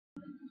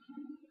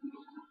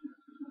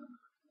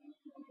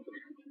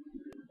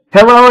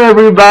Hello,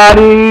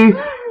 everybody.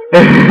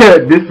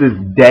 This is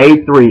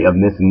day 3 of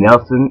Miss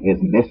Nelson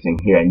is Missing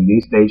here at New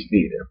Stage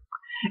Theater.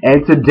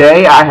 And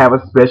today I have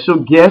a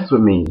special guest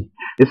with me.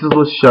 This is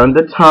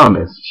Lashunda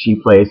Thomas. She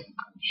plays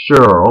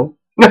Cheryl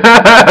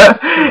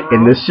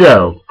in the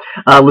show.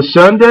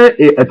 Lashunda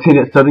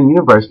attended Southern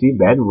University of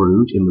Baton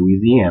Rouge in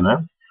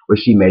Louisiana, where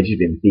she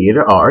majored in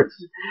theater arts.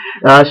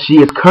 She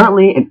is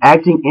currently an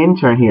acting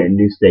intern here at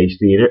New Stage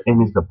Theater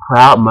and is the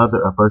proud mother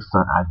of her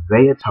son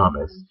Isaiah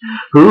Thomas,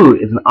 who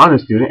is an honor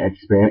student at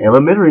Spann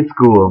Elementary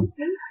School.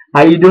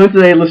 How you doing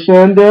today,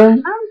 Lashunda?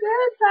 I'm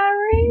good,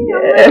 Tyree. Yeah.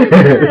 I'm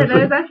really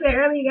good. As I said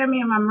earlier, you got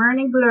me in my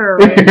morning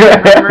glory. It's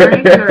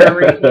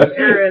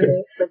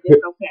early, but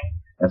it's okay.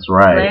 That's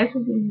right. Glad to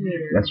be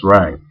here. That's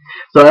right.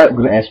 So I'm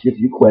going to ask you a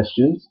few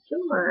questions.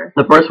 Sure.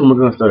 The first one we're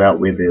going to start out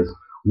with is,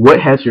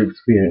 what has your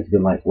experience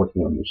been like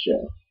working on the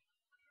show?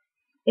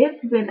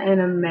 It's been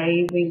an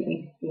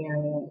amazing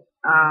experience.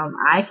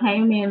 I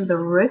came in the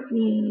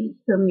rookie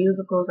to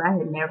musicals. I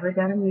had never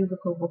done a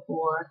musical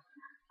before.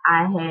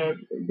 I had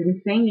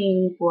been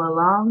singing for a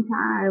long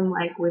time,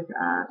 like with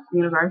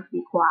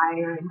university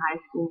choir and high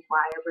school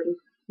choir, but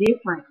it's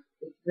different.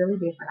 It's really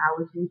different. I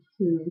was used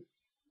to,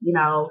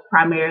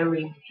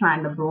 primarily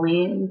trying to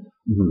blend.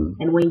 Mm-hmm.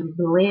 And when you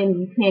blend,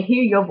 you can't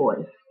hear your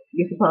voice.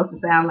 You're supposed to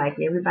sound like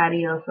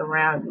everybody else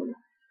around you.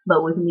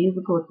 But with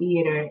musical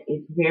theater,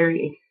 it's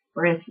very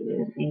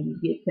expressive, and you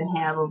get to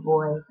have a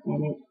voice,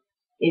 and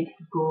it's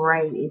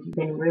great. It's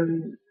been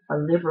really a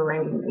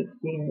liberating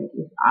experience.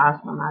 It's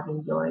awesome. I've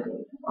enjoyed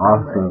it.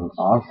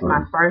 Awesome.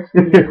 My first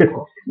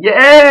musical.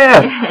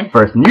 Yeah! Yes.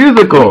 First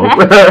musical!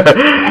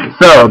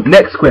 So,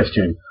 next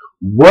question.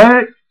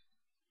 What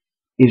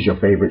is your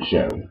favorite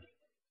show?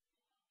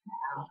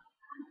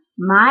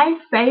 My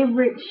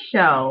favorite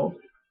show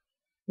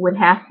would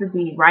have to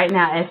be, right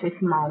now at this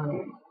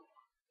moment,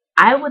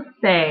 I would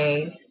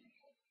say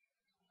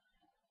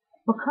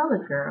For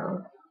Colored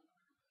Girls.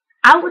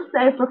 I would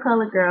say For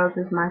Colored Girls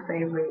is my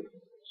favorite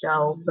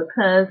show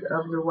because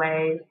of the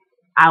way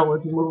I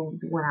was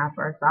moved when I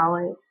first saw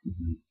it.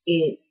 Mm-hmm.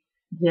 It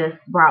just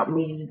brought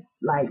me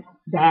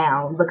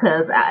down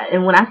because,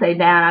 and when I say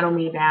down, I don't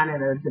mean down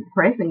in a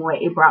depressing way.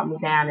 It brought me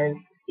down as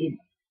it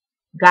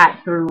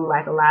got through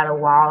a lot of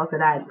walls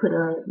that I had put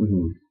up.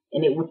 Mm-hmm.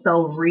 And it was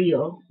so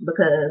real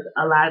because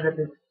a lot of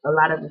the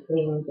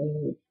things and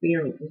the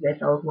experiences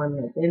that those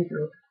women had been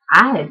through,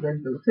 I had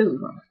been through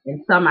too. And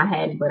some I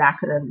hadn't, but I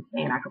could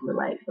understand, I could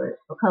relate. But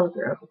For Colored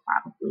Girls was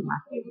probably my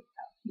favorite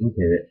show.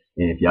 Okay.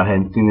 And if y'all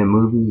hadn't seen that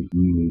movie,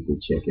 you need to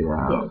check it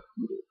out.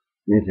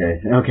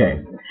 Yes. Okay.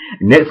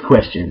 Next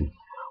question.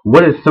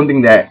 What is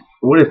something that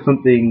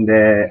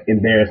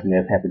embarrassing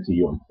that's happened to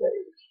you on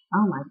stage?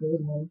 Oh my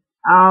goodness.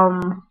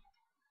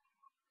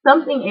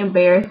 Something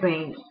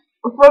embarrassing.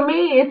 For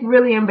me, it's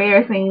really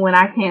embarrassing when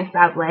I can't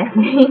stop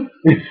laughing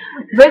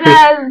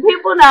because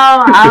people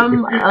know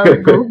I'm a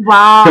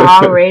goofball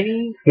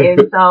already, and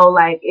so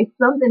if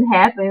something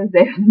happens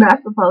that's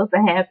not supposed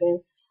to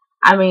happen,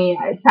 I mean,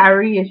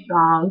 Tyree is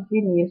strong,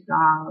 Sydney is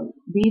strong,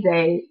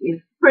 DJ is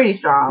pretty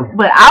strong,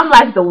 but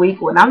I'm the weak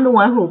one. I'm the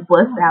one who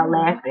busts out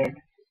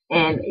laughing,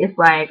 and it's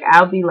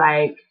I'll be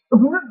what?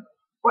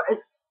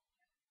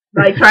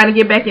 Trying to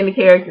get back into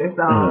character.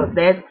 So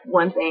that's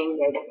one thing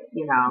that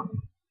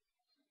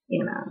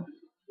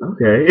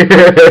Okay.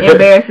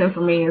 embarrassing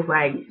for me is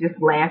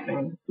just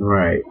laughing.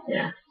 Right.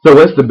 Yeah. So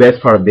what's the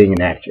best part of being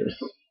an actress?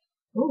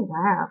 Oh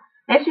wow.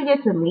 That you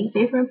get to meet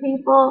different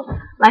people.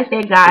 Like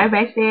that guy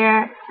back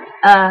there,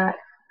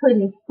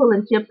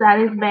 pulling chips out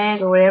of his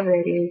bag or whatever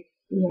it is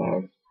he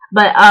has.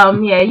 But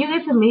yeah, you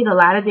get to meet a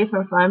lot of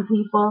different fun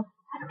people.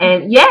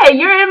 And yeah,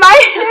 you're in my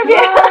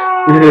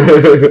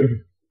interview.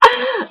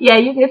 Yeah,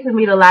 you get to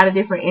meet a lot of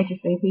different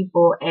interesting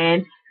people,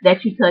 and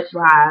that you touch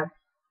lives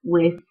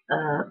with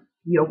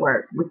your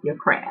work, with your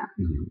craft.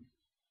 Mm-hmm.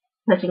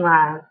 Touching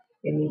lives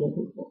and meeting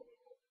people.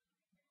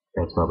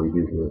 That's why we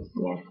do this.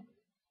 Yes.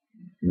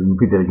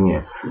 Repeat that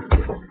again.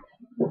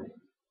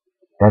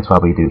 That's why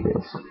we do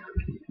this.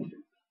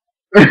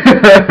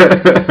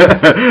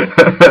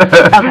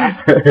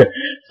 Okay.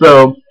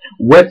 So,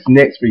 what's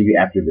next for you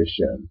after this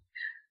show?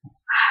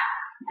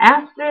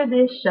 After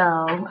this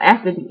show,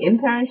 after the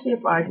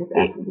internship, or just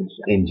after this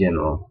show? In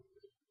general.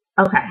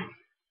 Okay.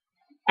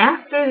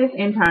 After this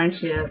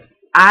internship,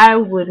 I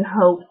would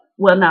hope,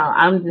 well, no,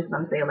 I'm just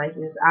going to say it like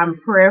this. I'm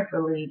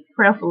prayerfully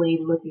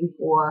looking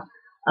for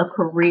a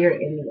career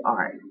in the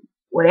arts.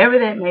 Whatever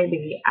that may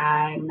be,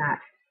 I'm not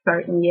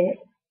certain yet.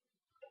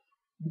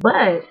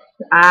 But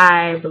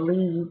I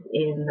believe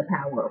in the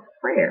power of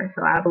prayer.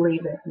 So I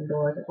believe that some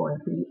doors are going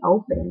to be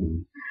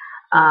open.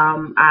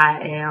 I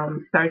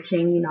am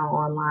searching,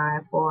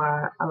 online for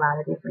a lot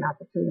of different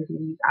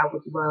opportunities. I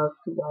would love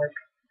to work,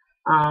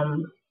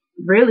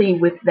 really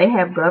they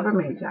have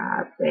government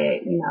jobs that,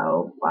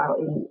 are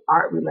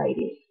art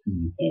related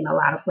in a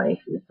lot of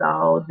places.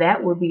 So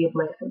that would be a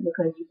blessing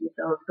because you get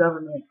those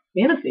government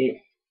benefits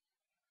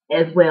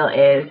as well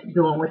as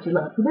doing what you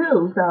love to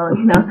do. So,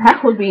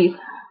 that would be,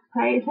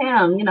 praise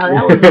him,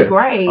 that would be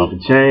great. Off the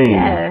chain.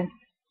 Yeah.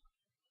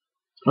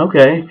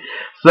 Okay.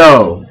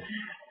 So,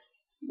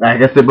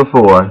 like I said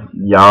before,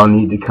 y'all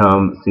need to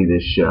come see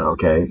this show,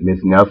 okay? Miss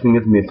Nelson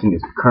is Missing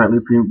is currently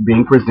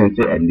being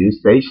presented at New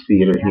Stage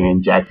Theater here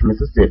in Jackson,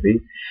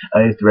 Mississippi.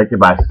 It's directed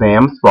by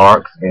Sam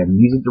Sparks, and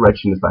music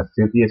direction is by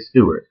Cynthia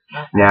Stewart.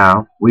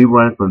 Now, we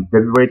run from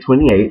February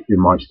 28th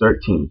through March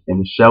 13th,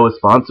 and the show is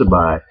sponsored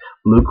by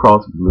Blue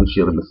Cross Blue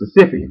Shield of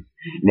Mississippi.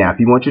 Now, if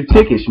you want your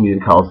tickets, you need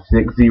to call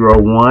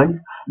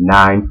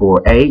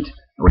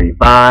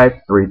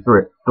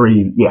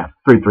 601-948-3533. Yeah,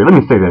 33. Let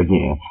me say that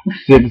again.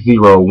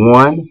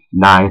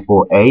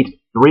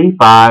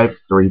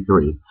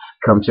 601-948-3533.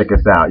 Come check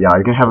us out, y'all.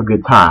 You're going to have a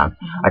good time.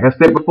 Like I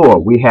said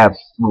before,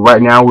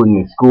 right now we're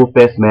in the School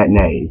Fest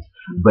matinees.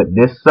 But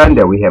this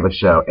Sunday we have a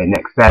show, and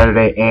next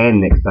Saturday and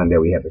next Sunday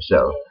we have a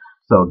show.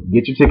 So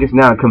get your tickets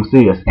now and come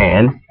see us,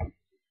 and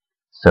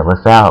sell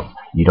us out.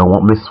 You don't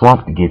want Miss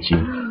Swamp to get you.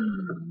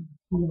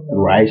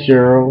 Right,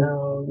 Cheryl?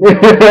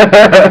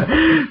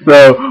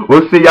 So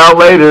we'll see y'all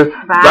later.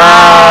 Bye.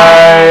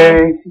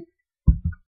 Bye.